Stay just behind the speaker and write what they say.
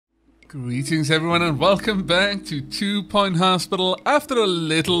Greetings everyone and welcome back to 2 Point Hospital after a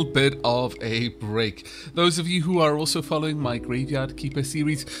little bit of a break. Those of you who are also following my Graveyard Keeper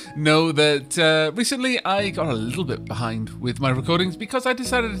series know that recently I got a little bit behind with my recordings because I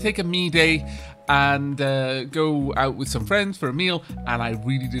decided to take a me day and go out with some friends for a meal, and I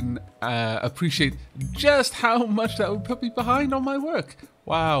really didn't appreciate just how much that would put me behind on my work.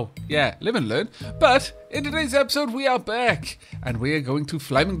 Wow, yeah, live and learn. But in today's episode, we are back, and we are going to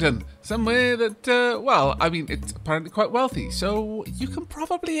Flemington, somewhere that, well, I mean, it's apparently quite wealthy, so you can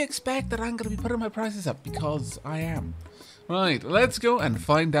probably expect that I'm going to be putting my prices up, because I am. Right, let's go and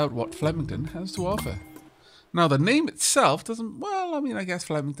find out what Flemington has to offer. Now, the name itself doesn't, well, I mean, I guess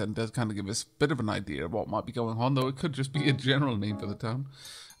Flemington does kind of give us a bit of an idea of what might be going on, though it could just be a general name for the town.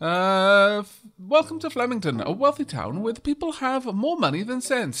 Welcome to Flemington, a wealthy town where the people have more money than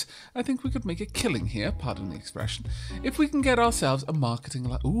sense. I think we could make a killing here, pardon the expression, if we can get ourselves a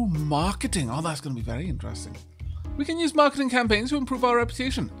marketing marketing. Oh, that's going to be very interesting. We can use marketing campaigns to improve our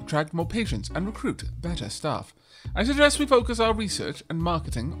reputation, attract more patients, and recruit better staff. I suggest we focus our research and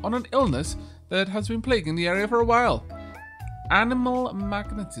marketing on an illness that has been plaguing the area for a while. Animal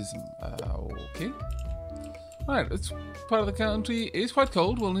magnetism. Okay. Right, it's part of the country is quite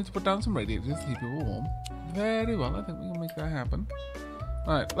cold. We'll need to put down some radiators to keep people warm. Very well, I think we can make that happen.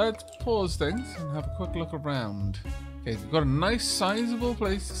 Right, let's pause things and have a quick look around. Okay, we've got a nice sizable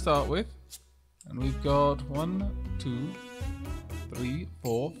place to start with. And we've got 1, 2, 3,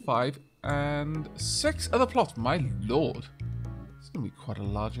 4, 5, and 6 other plots. My lord. It's going to be quite a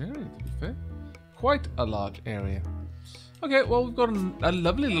large area, to be fair. Quite a large area. Okay, well, we've got a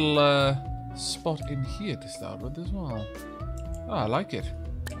lovely little spot in here to start with as well. Oh, I like it.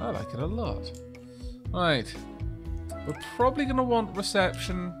 I like it a lot. Right. We're probably going to want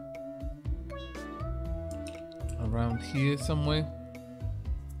reception around here somewhere.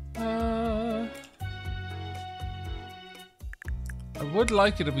 I would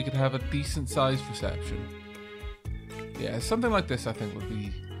like it if we could have a decent sized reception. Yeah, something like this I think would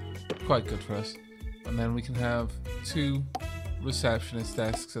be quite good for us. And then we can have 2 receptionist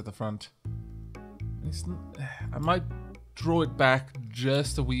desks at the front. I might draw it back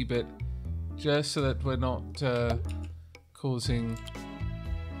just a wee bit, just so that we're not causing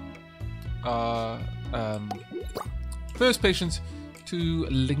our first patients to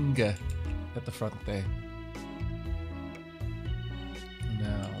linger at the front there.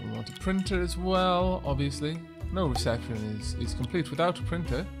 Now, we want a printer as well, obviously. No reception is complete without a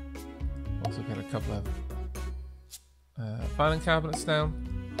printer. Also get a couple of filing cabinets down.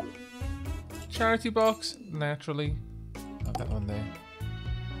 Charity box, naturally. Have that one there.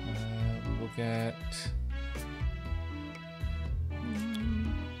 We will get...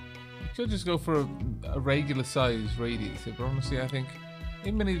 We could just go for a regular size radiator, but honestly I think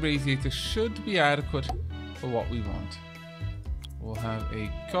a mini radiator should be adequate for what we want. We'll have a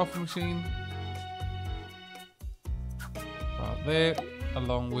coffee machine about there,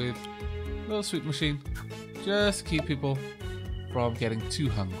 along with a little sweet machine, just to keep people from getting too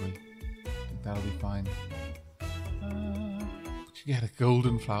hungry. I think that'll be fine. You get a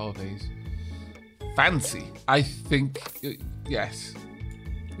golden flower vase. Fancy. I think yes,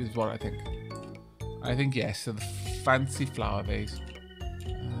 is what I think. I think yes, so the fancy flower vase.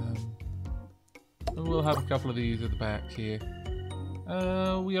 And we'll have a couple of these at the back here.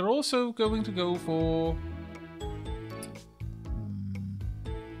 We are also going to go for...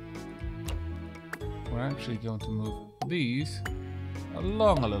 We're actually going to move these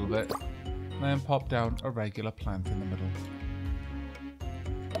along a little bit and then pop down a regular plant in the middle.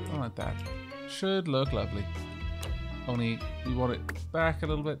 Like that. Should look lovely. Only we want it back a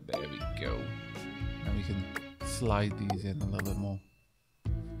little bit. There we go. And we can slide these in a little bit more.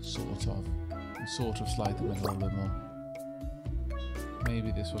 Sort of slide them in a little bit more.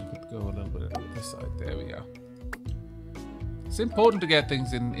 Maybe this one could go a little bit on this side. There we go. It's important to get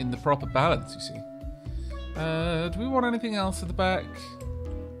things in the proper balance, you see. Do we want anything else at the back?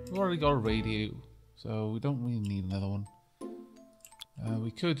 We've already got a radio, so we don't really need another one.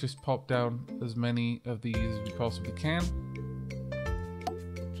 We could just pop down as many of these as we possibly can,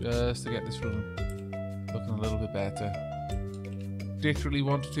 just to get this room looking a little bit better. Literally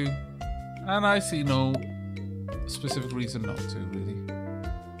wanted to, and I see no specific reason not to, really.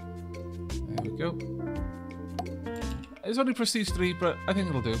 There we go. It's only Prestige 3, but I think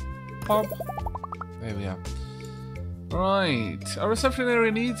it'll do. Pop. There we are. Right, our reception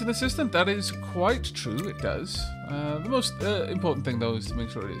area needs an assistant. That is quite true, it does. The most important thing, though, is to make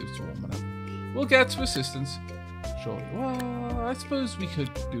sure it is warm enough. We'll get to assistance shortly. Well, I suppose we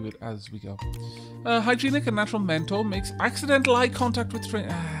could do it as we go. Hygienic and natural mentor makes accidental eye contact with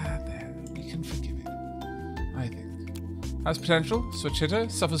there Has potential, switch hitter,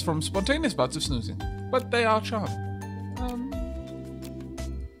 suffers from spontaneous bouts of snoozing, but they are charming.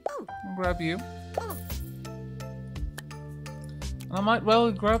 I'll grab you. And I might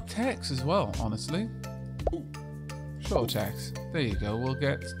well grab Tex as well, honestly. Sure, Tex. There you go. We'll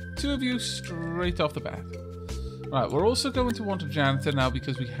get 2 of you straight off the bat. Right, we're also going to want a janitor now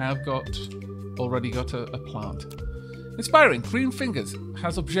because we have already got a plant. Inspiring. Green Fingers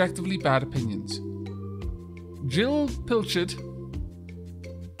has objectively bad opinions. Jill Pilchard.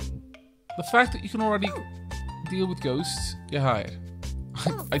 The fact that you can already deal with ghosts, you're hired.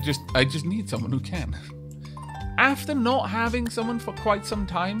 I just need someone who can. After not having someone for quite some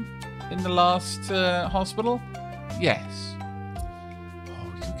time in the last hospital, yes.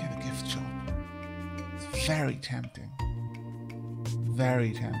 Oh, we could get a gift shop. It's very tempting.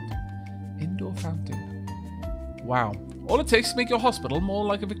 Very tempting. Indoor fountain. Wow. All it takes to make your hospital more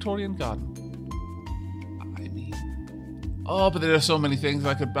like a Victorian garden. I mean... Oh, but there are so many things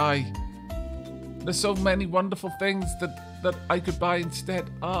I could buy. There's so many wonderful things that I could buy instead.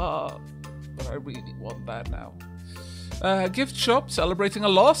 But I really want that now. Gift shop, celebrating a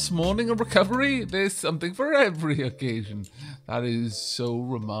loss, mourning a recovery. There's something for every occasion. That is so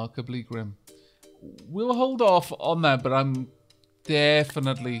remarkably grim. We'll hold off on that, but I'm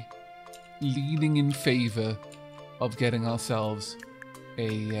definitely leaning in favor of getting ourselves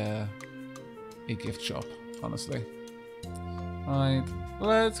a gift shop, honestly. Alright,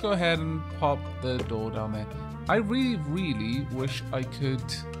 let's go ahead and pop the door down there. I really, really wish I could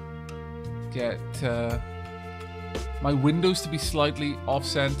get my windows to be slightly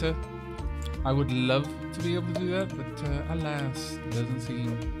off-center. I would love to be able to do that, but alas, it doesn't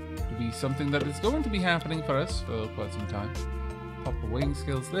seem to be something that is going to be happening for us for quite some time. Pop the weighing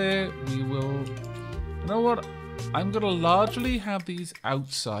scales there. We will... You know what? I'm going to largely have these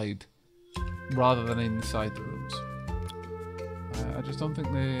outside rather than inside the rooms. I just don't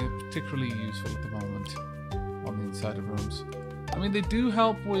think they're particularly useful at the moment on the inside of rooms. I mean, they do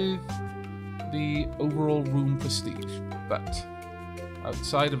help with the overall room prestige, but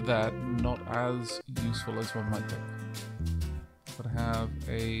outside of that, not as useful as one might think. I'm going to have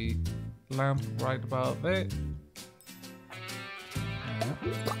a lamp right about there.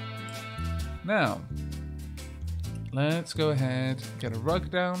 Now, let's go ahead, get a rug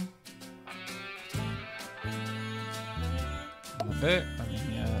down. A bit, and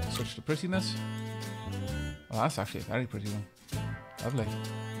then switch to prettiness. Well, that's actually a very pretty one. Lovely.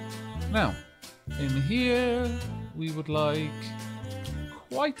 Now, in here, we would like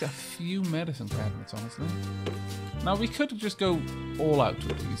quite a few medicine cabinets, honestly. Now, we could just go all out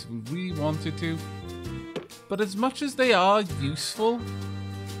with these if we really wanted to. But as much as they are useful,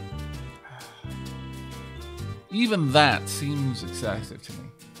 even that seems excessive to me.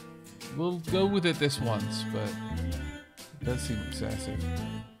 We'll go with it this once, but it does seem excessive.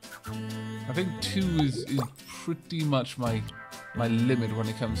 I think 2 is pretty much my limit when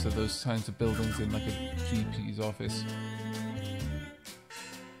it comes to those kinds of buildings in like a GP's office.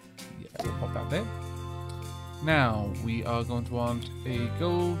 Yeah, we'll pop that there. Now, we are going to want a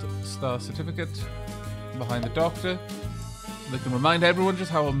gold star certificate behind the doctor. They can remind everyone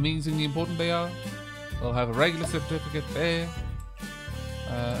just how amazingly important they are. We'll have a regular certificate there.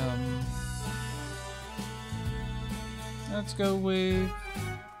 Let's go with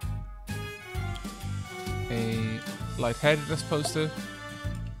a lightheadedness poster.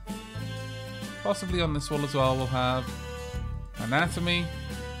 Possibly on this wall as well, we'll have anatomy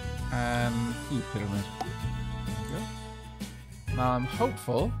and food pyramid. There we go. Now I'm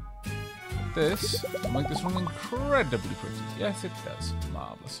hopeful that this will make this room incredibly pretty. Yes, it does.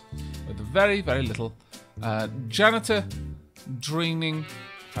 Marvellous. With very, very little janitor draining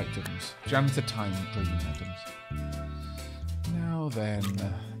items. Janitor time draining items. Now then,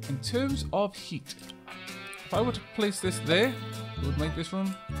 in terms of heat, if I were to place this there, it would make this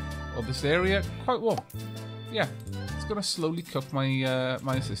room, or this area, quite warm. Yeah, it's going to slowly cook my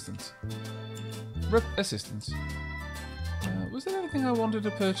my assistants. RIP assistants. Was there anything I wanted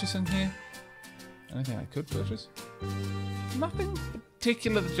to purchase in here? Anything I could purchase? Nothing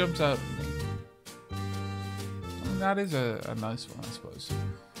particular that jumps out at me. I mean, that is a nice one, I suppose.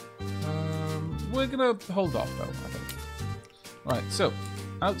 We're going to hold off, though, I think. Right, so,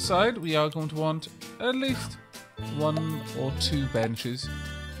 outside we are going to want at least 1 or 2 benches,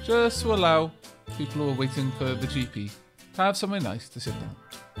 just to allow people who are waiting for the GP to have somewhere nice to sit down.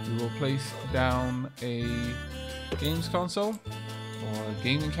 We will place down a games console, or a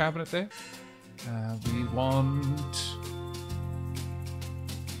gaming cabinet there. We want...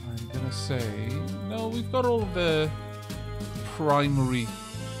 I'm gonna say... No, we've got all the primary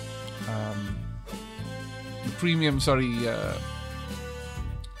premium, sorry,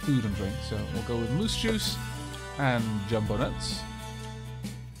 food and drink. So we'll go with moose juice and jumbo nuts.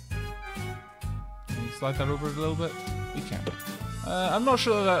 Can we slide that over a little bit? We can. I'm not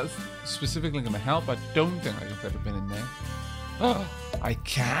sure that's specifically going to help. I don't think I can fit a bin in there. Oh, I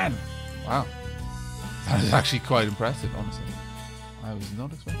can! Wow. That is actually quite impressive, honestly. I was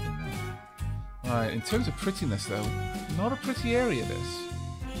not expecting that. Alright, in terms of prettiness though, not a pretty area this.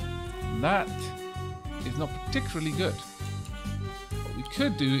 That is not particularly good. What we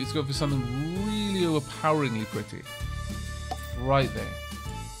could do is go for something really overpoweringly pretty. Right there.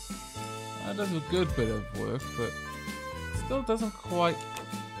 That does a good bit of work, but still doesn't quite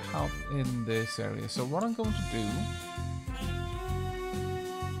help in this area. So what I'm going to do,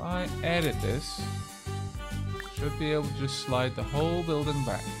 if I edit this, should be able to just slide the whole building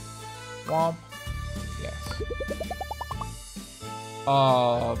back. Womp. Yes.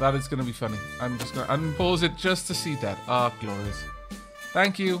 Oh, that is going to be funny. I'm just going to unpause it just to see that. Ah, glorious.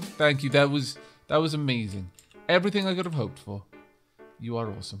 Thank you. Thank you. That was amazing. Everything I could have hoped for. You are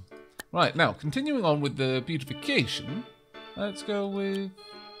awesome. Right, now, continuing on with the beautification, let's go with...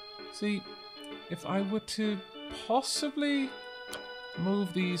 See, if I were to possibly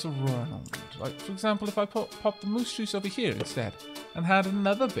move these around, like, for example, if I pop the moose juice over here instead, and had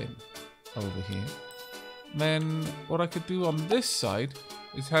another bin over here, then what I could do on this side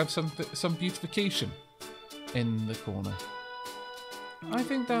is have some beautification in the corner. I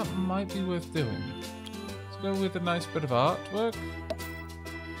think that might be worth doing. Let's go with a nice bit of artwork.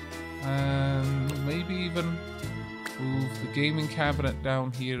 And maybe even move the gaming cabinet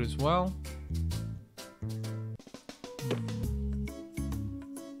down here as well.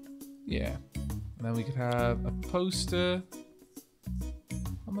 Yeah. And then we could have a poster.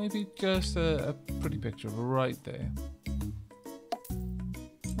 Or maybe just a pretty picture right there.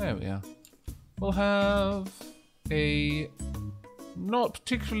 There we are. We'll have a not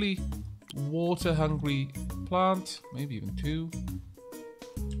particularly water-hungry plant. Maybe even two.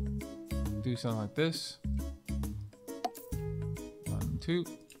 Do something like this. 1, 2.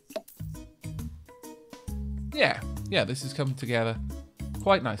 Yeah, this is coming together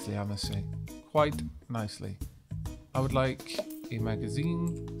quite nicely, I must say. Quite nicely. I would like a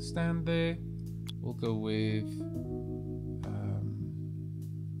magazine stand there. We'll go with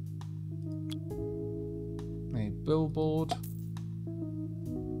a billboard.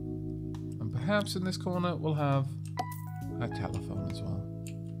 And perhaps in this corner we'll have a telephone as well.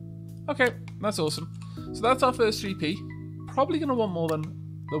 Okay, that's awesome. So that's our first GP. Probably going to want more than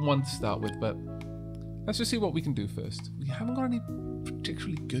one to start with, but let's just see what we can do first. We haven't got any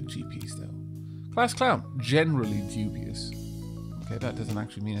particularly good GPs though. Class Clown, generally dubious. Okay, that doesn't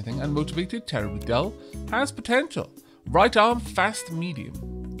actually mean anything. Unmotivated, terribly dull, has potential. Right arm, fast, medium.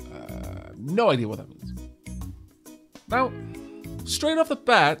 No idea what that means. Now, straight off the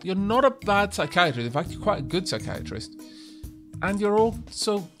bat, you're not a bad psychiatrist. In fact, you're quite a good psychiatrist. And you're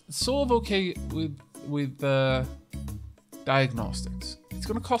also sort of okay with diagnostics. It's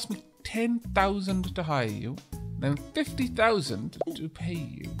going to cost me 10,000 to hire you, then 50,000 to pay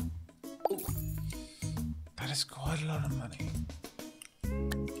you. That is quite a lot of money.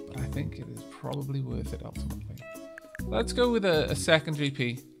 But I think it is probably worth it ultimately. Let's go with a second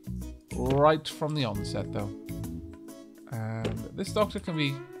GP right from the onset though. And this doctor can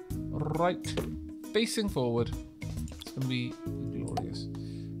be right facing forward. It's going to be glorious.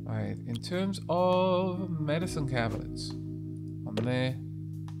 Alright, in terms of medicine cabinets, on there,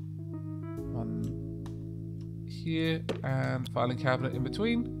 on here, and filing cabinet in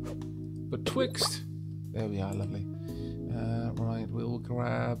between, but twixt, there we are, lovely. Right, we'll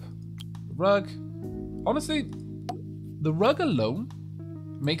grab the rug. Honestly, the rug alone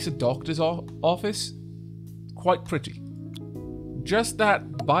makes a doctor's office quite pretty. Just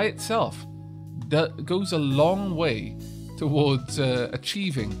that by itself goes a long way towards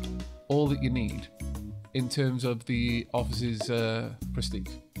achieving all that you need in terms of the office's prestige,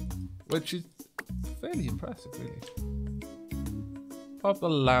 which is fairly impressive, really. Pop the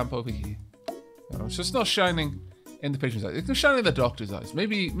lamp over here. No, it's just not shining in the patient's eyes. It can shine in the doctor's eyes.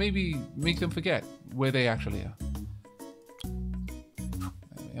 Maybe make them forget where they actually are.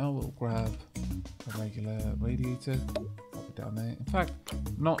 There we are. We'll grab a regular radiator. Pop it down there. In fact,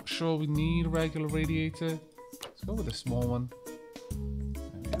 not sure we need a regular radiator. Let's go with a small one.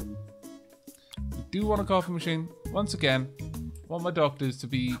 There we go. We do want a coffee machine. Once again, want my doctors to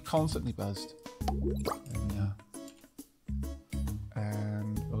be constantly buzzed. There we are.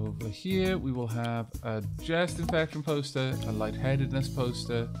 And over here we will have a chest infection poster, a lightheadedness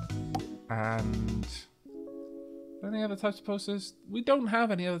poster, and any other types of posters? We don't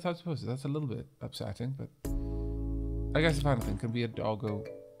have any other types of posters. That's a little bit upsetting, but I guess the final thing can be a doggo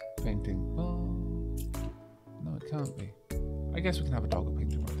painting. Oh, no, it can't be. I guess we can have a doggo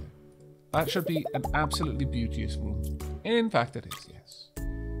painting right there. That should be an absolutely beauteous room. In fact, it is, yes.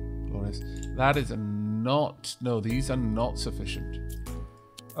 Glorious. That is not... No, these are not sufficient.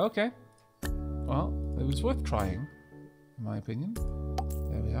 Okay. Well, it was worth trying, in my opinion.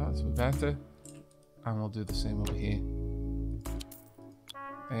 There we are. So we're better. And we'll do the same over here.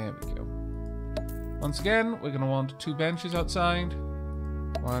 There we go. Once again, we're going to want 2 benches outside.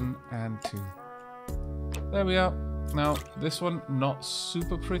 1 and 2. There we are. Now, this one, not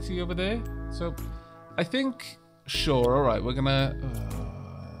super pretty over there. So, I think, sure, alright, we're going to...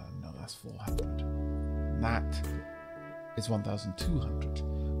 no, that's 400. That is 1,200.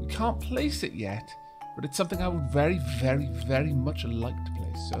 We can't place it yet, but it's something I would very, very, very much like to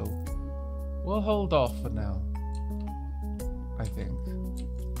place. So, we'll hold off for now, I think.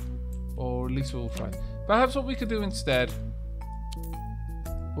 Or at least we'll try. Perhaps what we could do instead,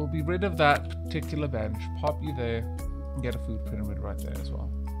 we'll be rid of that particular bench, pop you there, and get a food pyramid right there as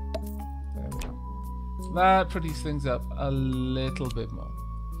well. There we go. That pretties things up a little bit more.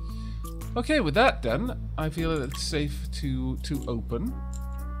 Okay, with that done, I feel that it's safe to open.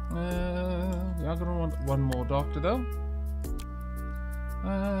 We are going to want one more doctor though.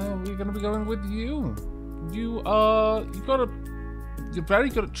 We're going to be going with you. You're very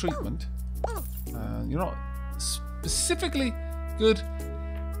good at treatment. You're not specifically good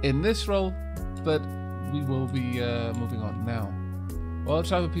in this role, but we will be moving on now. What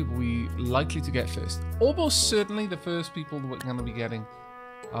type of people we likely to get first? Almost certainly the first people that we're going to be getting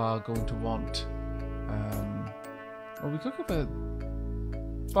are going to want... well, we could go for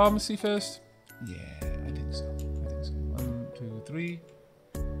pharmacy first. Yeah, I think so. 1, 2, 3.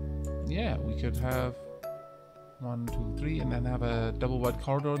 Yeah, we could have 1, 2, 3, and then have a double wide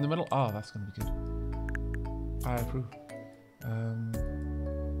corridor in the middle. Oh, that's going to be good. I approve.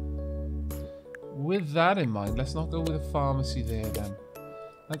 With that in mind, let's not go with a pharmacy there then.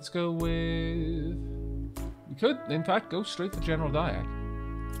 Let's go with... We could, in fact, go straight for General Diag.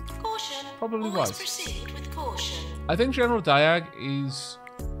 Caution. Probably Always wise. proceed with caution. I think General Diag is,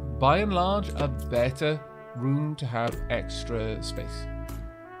 by and large, a better room to have extra space.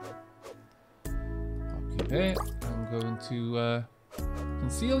 Okay, there. I'm going to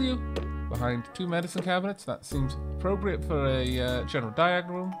conceal you behind 2 medicine cabinets. That seems appropriate for a General Diag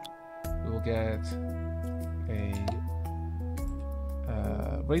room. We will get a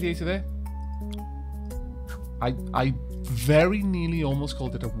radiator there. I very nearly almost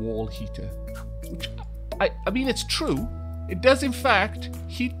called it a wall heater, which I mean, it's true. It does in fact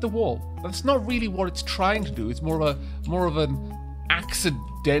heat the wall. That's not really what it's trying to do. It's more of an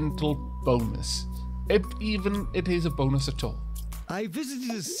accidental bonus, if even it is a bonus at all. I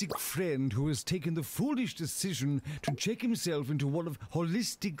visited a sick friend who has taken the foolish decision to check himself into one of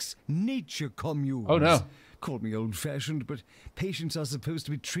Holistic's nature communes. Oh no. Call me old-fashioned, but patients are supposed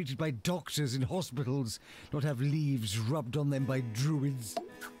to be treated by doctors in hospitals, not have leaves rubbed on them by druids.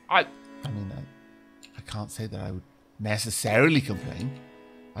 I mean, I can't say that I would necessarily complain.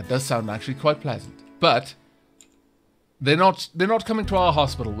 That does sound actually quite pleasant. But they're not coming to our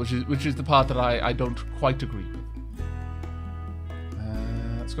hospital, which is the part that I don't quite agree with.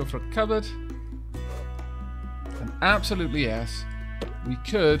 Let's go for a cupboard. And absolutely yes, we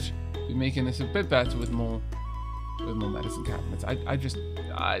could be making this a bit better with more medicine cabinets.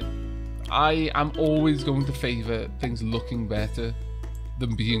 I am always going to favour things looking better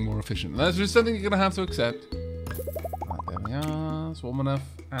than being more efficient. And that's just something you're going to have to accept. Right, there we are. It's warm enough.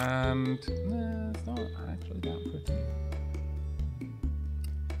 And no, it's not actually that pretty.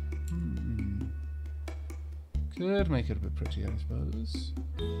 Could make it a bit prettier, I suppose,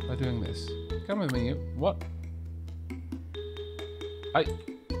 by doing this. Come with me, you. What?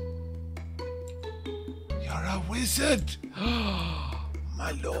 You're a wizard!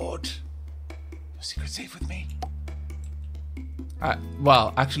 My lord. Your secret's safe with me.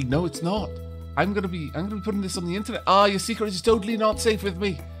 Well, actually, no, it's not. I'm gonna be putting this on the internet. Your secret is totally not safe with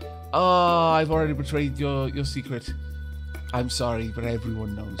me. I've already betrayed your secret. I'm sorry, but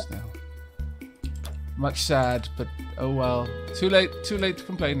everyone knows now. Much sad, but oh well. Too late to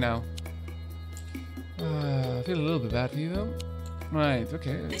complain now. I feel a little bit bad for you though. Right,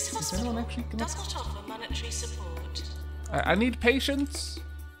 okay. This hospital does not offer monetary support. I need patience.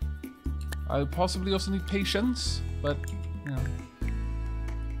 I possibly also need patience, but you know.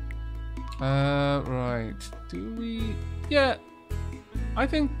 Right. Do we? Yeah. I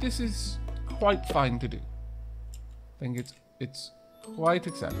think this is quite fine to do. I think it's quite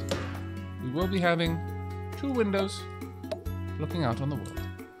acceptable. We will be having 2 windows looking out on the world.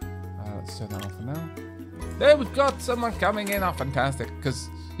 Let's turn that off for now. There, we've got someone coming in. Oh, fantastic. Because,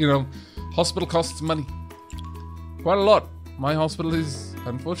 you know, hospital costs money. Quite a lot. My hospital is,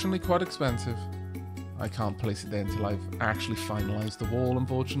 unfortunately, quite expensive. I can't place it there until I've actually finalised the wall,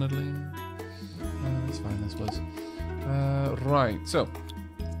 unfortunately. That's fine, I suppose. Right, so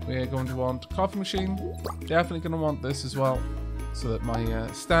we're going to want coffee machine. Definitely going to want this as well, so that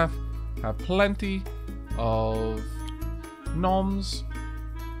my staff have plenty of noms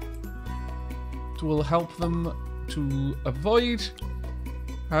will help them to avoid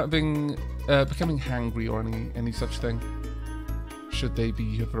having becoming hangry or any such thing should they be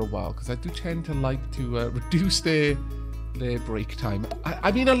here for a while, because I do tend to like to reduce their break time.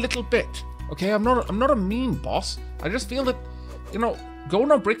 I mean a little bit, okay? I'm not a mean boss. I just feel that, you know,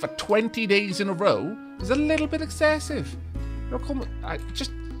 going on break for 20 days in a row is a little bit excessive. You know, I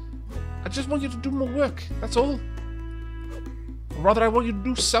just want you to do more work. That's all. Or rather, I want you to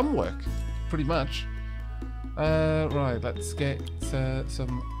do some work. Pretty much. Right, let's get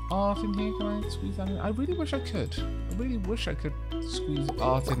some art in here. Can I squeeze that in? I really wish I could. I really wish I could squeeze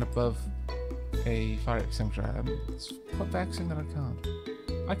art in above a fire extinguisher. It's quite vexing that I can't.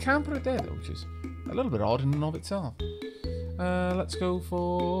 I can put it there though, which is a little bit odd in and of itself. Let's go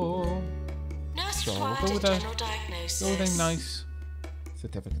for... Nurse we'll required go with general diagnosis. Go with a nice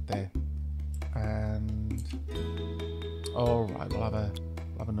certificate there. And... alright, we'll have a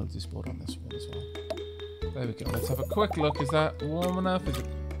notice board on this one as well. There we go. Let's have a quick look. Is that warm enough? Is it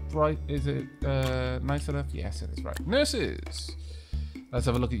bright? Is it nice enough? Yes, it is. Right. Nurses. Let's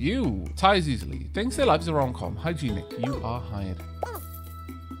have a look at you. Tires easily. Thinks their lives are rom-com. Hygienic. You are hired.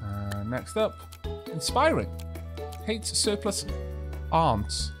 Next up. Inspiring. Hates surplus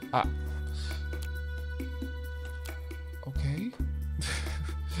aunts. Okay.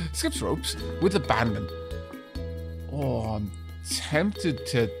 Skips ropes with abandon. Oh, I'm tempted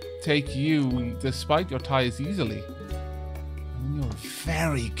to take you despite your tires easily. I mean, you're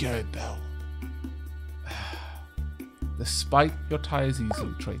very good though. Despite your tires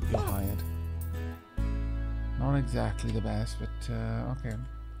easily trait, you're hired. Not exactly the best, but okay.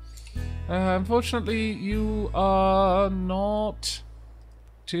 Unfortunately, you are not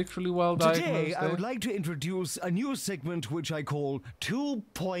particularly well diagnosed. Today, I would like to introduce a new segment which I call 2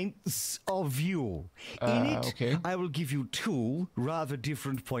 Points of View. In it, okay. I will give you 2 rather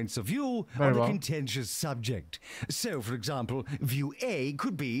different points of view Very on well. a contentious subject. So, for example, view A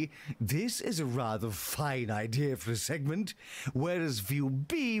could be, this is a rather fine idea for a segment, whereas view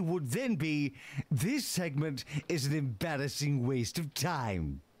B would then be, this segment is an embarrassing waste of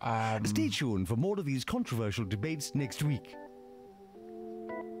time. Stay tuned for more of these controversial debates next week.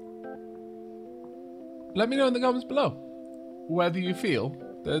 Let me know in the comments below whether you feel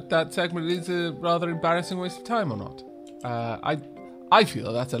that that segment is a rather embarrassing waste of time or not. I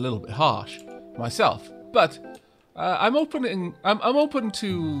feel that's a little bit harsh myself, but I'm open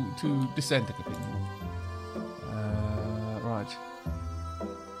to dissenting opinion. Right.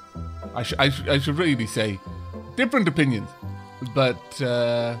 I should really say different opinions, but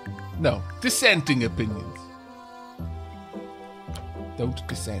no, dissenting opinions. Don't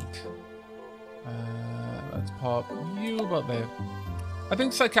dissent. Let's pop you about there. I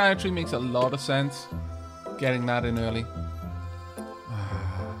think psychiatry makes a lot of sense. Getting that in early.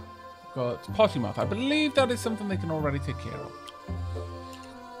 Got potty mouth. I believe that is something they can already take care of.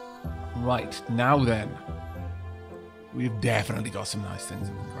 Right, now then. We've definitely got some nice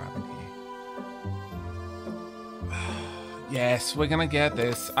things we can grab in here. Yes, we're gonna get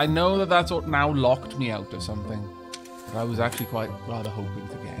this. I know that that's what now locked me out of something that I was actually rather hoping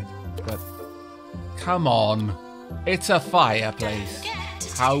to get. But come on, it's a fireplace.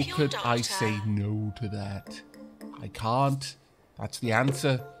 How could I say no to that? I can't. That's the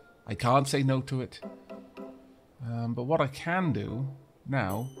answer. I can't say no to it. But what I can do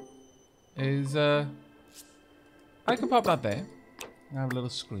now is I can pop that there. I have a little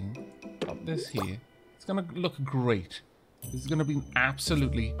screen. Pop this here. It's gonna look great. This is gonna be an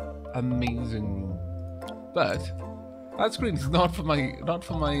absolutely amazing room. But that screen is not for my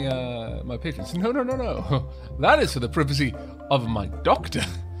my patients. No. That is for the privacy of my doctor.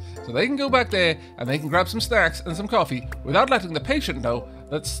 So they can go back there and they can grab some snacks and some coffee without letting the patient know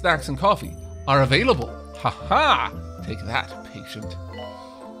that snacks and coffee are available. Ha! Take that, patient.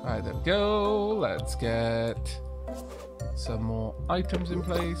 Alright, there we go. Let's get some more items in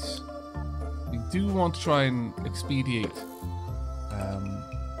place. We do want to try and expedite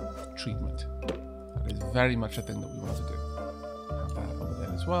treatment. That is very much a thing that we want to do. Have that over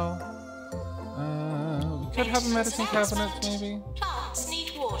there as well. We could have a medicine cabinet, maybe. Plants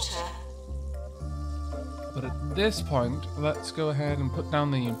need water. But at this point, let's go ahead and put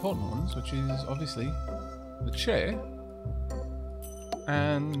down the important ones, which is obviously the chair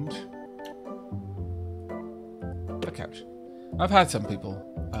and the couch. I've had some people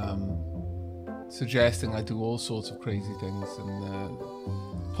suggesting I do all sorts of crazy things and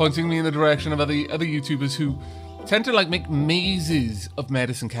pointing me in the direction of other YouTubers who tend to like make mazes of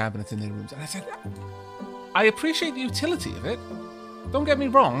medicine cabinets in their rooms. And I said, I appreciate the utility of it. Don't get me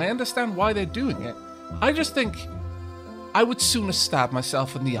wrong, I understand why they're doing it. I just think I would sooner stab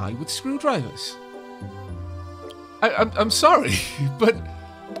myself in the eye with screwdrivers. I'm sorry, but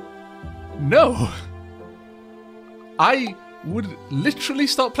no. I would literally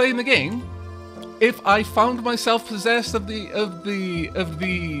stop playing the game if I found myself possessed of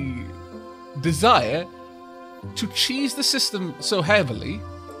the desire to cheese the system so heavily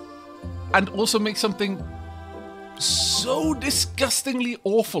and also make something so disgustingly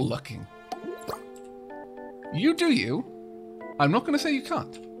awful looking. You do you. I'm not going to say you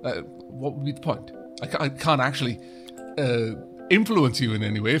can't. What would be the point? I can't actually influence you in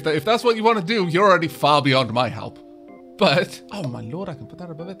any way. If that's what you want to do, you're already far beyond my help. But, oh my lord, I can put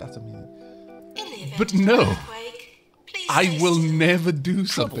that above it. That's amazing. But no, I will never do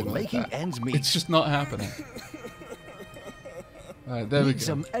something like that. It's just not happening. Alright, there we go.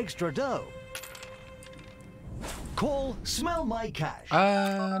 Some extra dough. Call Smell My Cash.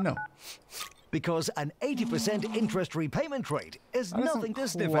 No. Because an 80% interest repayment rate is nothing to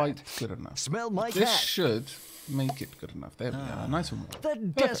sniff at. Quite good enough. Smell My This Cash. should make it good enough. There we go. Nice and warm. The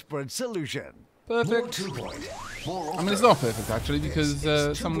desperate solution. Perfect. I mean, it's not perfect actually because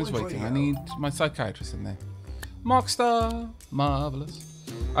someone is waiting. I need my psychiatrist in there. Markstar, marvelous.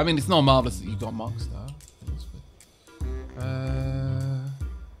 I mean, it's not marvelous that you got Markstar. I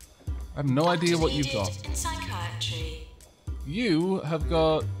have no idea what you've got. You have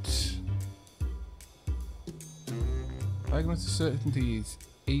got diagnosis certainty is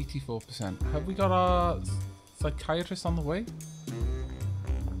 84%. Have we got our psychiatrist on the way?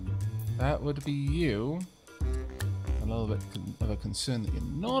 That would be you. A little bit of a concern that you're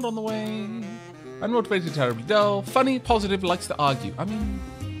not on the way. Unmotivated, terribly dull. Funny, positive, likes to argue. I mean...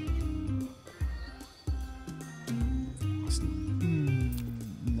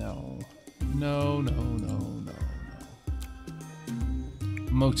 No. No, no, no, no, no.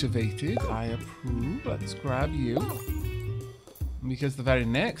 Motivated, I approve. Let's grab you. Because the very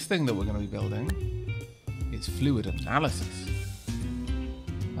next thing that we're going to be building is fluid analysis.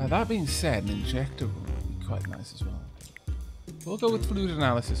 That being said, an injector would be quite nice as well. We'll go with fluid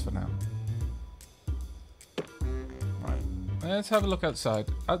analysis for now. Right, let's have a look outside.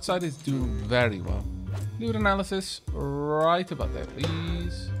 Outside is doing very well. Fluid analysis right about there,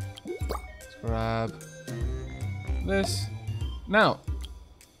 please. Let's grab this. Now,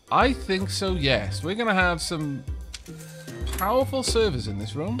 I think so, yes. We're going to have some powerful servers in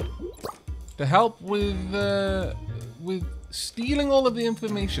this room to help with stealing all of the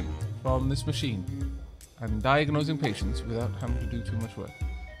information from this machine and diagnosing patients without having to do too much work.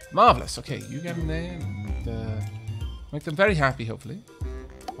 Marvelous. Okay, you get in there and make them very happy, hopefully.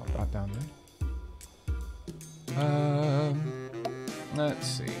 Pop that down there. Let's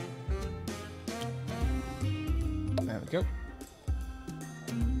see. There we go.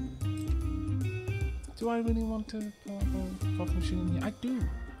 Do I really want to put a coffee machine in here? I do.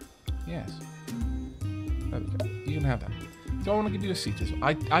 Yes. There we go. You can have that. Do I want to give you a seat as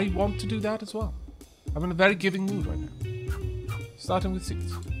well? I want to do that as well. I'm in a very giving mood right now. Starting with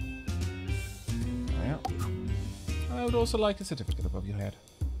seats. There we are. I would also like a certificate above your head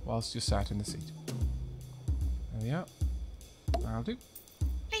whilst you're sat in the seat. There we are. That'll do.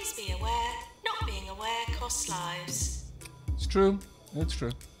 Please be aware, not being aware costs lives. It's true. It's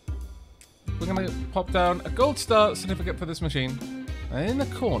true. We're going to pop down a gold star certificate for this machine. And in the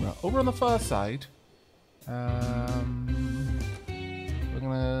corner, over on the far side, we're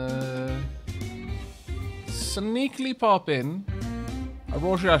gonna sneakily pop in a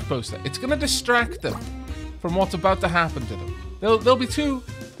Rorschach poster. It's gonna distract them from what's about to happen to them. They'll be too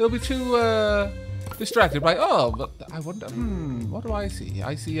distracted by, oh, but I wonder, what do I see?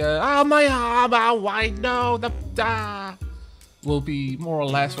 I see oh my arm, oh I know the will be more or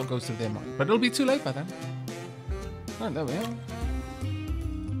less what goes through their mind. But it'll be too late by then. Right, there we are.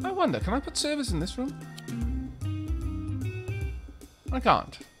 I wonder, can I put servers in this room? I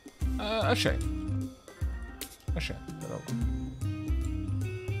can't. A shame. A shame.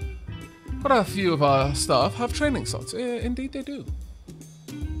 But a few of our staff have training slots. Indeed they do.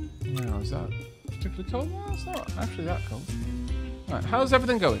 Now, is that particularly cold? Well, it's not actually that cold. Right, how's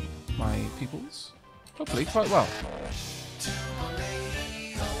everything going, my peoples? Hopefully quite well.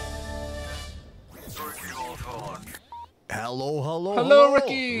 Hawthorne. Hello, hello, Hello,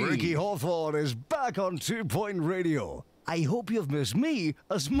 Ricky. Ricky Hawthorne is back on 2 Point Radio. I hope you've missed me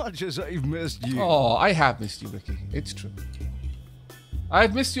as much as I've missed you. Oh, I have missed you, Ricky. It's true.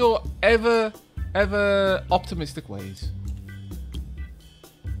 I've missed your ever optimistic ways.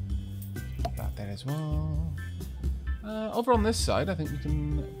 That there as well. Over on this side, I think we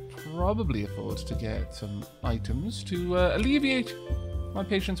can probably afford to get some items to alleviate my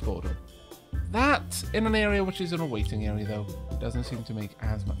patient's boredom. That, in an area which is in a waiting area, though, doesn't seem to make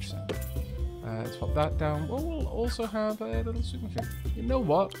as much sense. Let's pop that down. Well, we'll also have a little soup machine. You know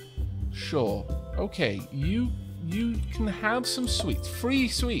what? Sure. Okay, you can have some sweets. Free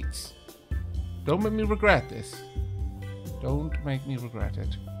sweets. Don't make me regret this. Don't make me regret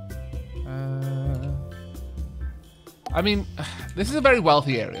it. I mean, this is a very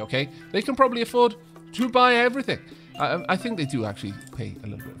wealthy area, okay? They can probably afford to buy everything. I think they do actually pay a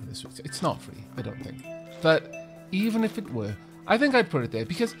little bit for the sweets. It's not free, I don't think. But even if it were, I think I'd put it there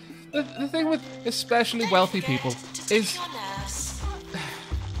because the thing with especially wealthy people is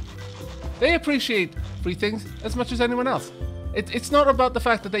they appreciate free things as much as anyone else. It's not about the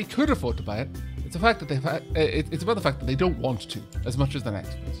fact that they could afford to buy it. It's the fact that it's about the fact that they don't want to as much as the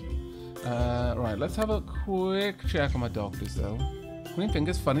next person. Right, let's have a quick check on my doctors though. Green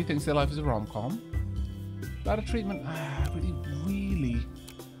Fingers, funny, thinks their life is a rom-com. Bladder treatment, I really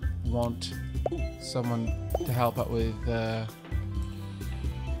want someone to help out with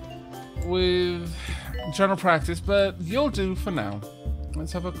general practice, but you'll do for now.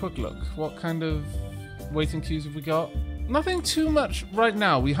 Let's have a quick look. What kind of waiting queues have we got? Nothing too much right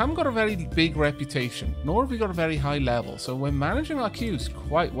now. We haven't got a very big reputation, nor have we got a very high level, so we're managing our queues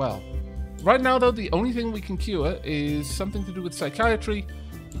quite well. Right now, though, the only thing we can cure is something to do with psychiatry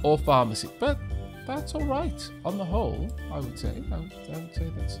or pharmacy, but that's all right on the whole. I would say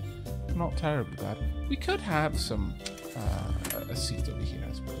that's not terribly bad. We could have some a seat over here,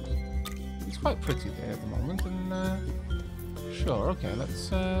 I suppose. It's quite pretty there at the moment, and sure, okay. Let's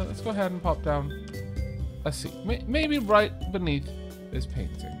go ahead and pop down a seat, maybe right beneath this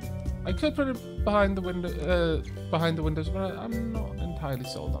painting. I could put it behind the window, behind the windows, but I'm not entirely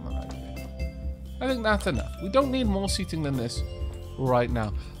sold on that idea. I think that's enough. We don't need more seating than this right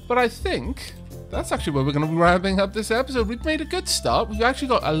now. But I think that's actually where we're going to be wrapping up this episode. We've made a good start. We've actually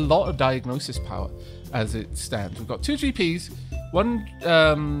got a lot of diagnosis power as it stands. We've got 2 GPs,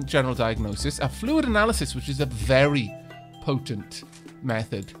 1 general diagnosis, a fluid analysis, which is a very potent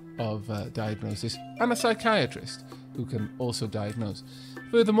method of diagnosis, and a psychiatrist who can also diagnose.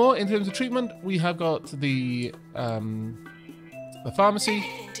 Furthermore, in terms of treatment, we have got the pharmacy,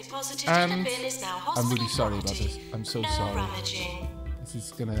 and I'm really sorry about this. I'm so sorry. This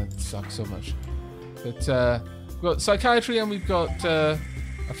is gonna suck so much. But we've got psychiatry and we've got a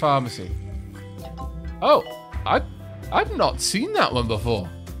pharmacy. Oh, I've not seen that one before.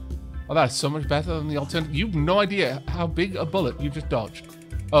 Oh, that's so much better than the alternative. You've no idea how big a bullet you just dodged.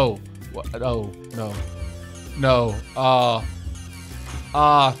 Oh, what? Oh, no. No. Oh,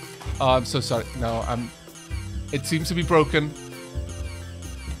 I'm so sorry. No, it seems to be broken.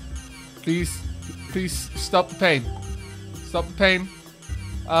 Please stop the pain. Stop the pain.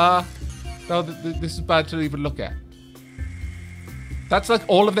 No, this is bad to even look at. That's like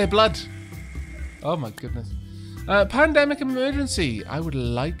all of their blood. Oh my goodness. Pandemic emergency. I would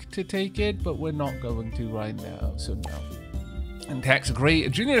like to take it, but we're not going to right now, so no. And Tex, a great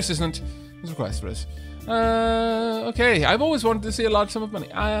junior assistant, is requested for us. Okay, I've always wanted to see a large sum of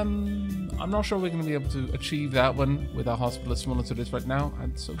money. I'm not sure we're going to be able to achieve that one with our hospital as small as it is right now.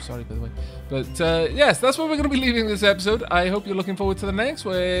 I'm so sorry, by the way. But yes, that's where we're going to be leaving this episode. I hope you're looking forward to the next,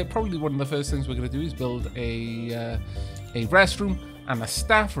 where probably one of the first things we're going to do is build a restroom and a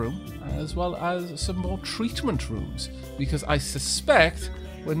staff room, as well as some more treatment rooms, because I suspect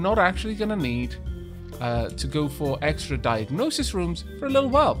we're not actually going to need to go for extra diagnosis rooms for a little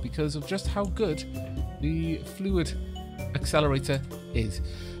while because of just how good the fluid accelerator is.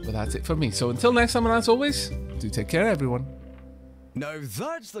 But that's it for me. So until next time, and as always, do take care, everyone. Now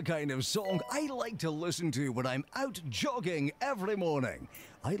that's the kind of song I like to listen to when I'm out jogging every morning.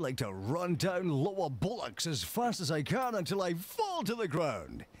 I like to run down lower bullocks as fast as I can until I fall to the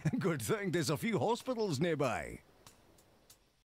ground. Good thing there's a few hospitals nearby.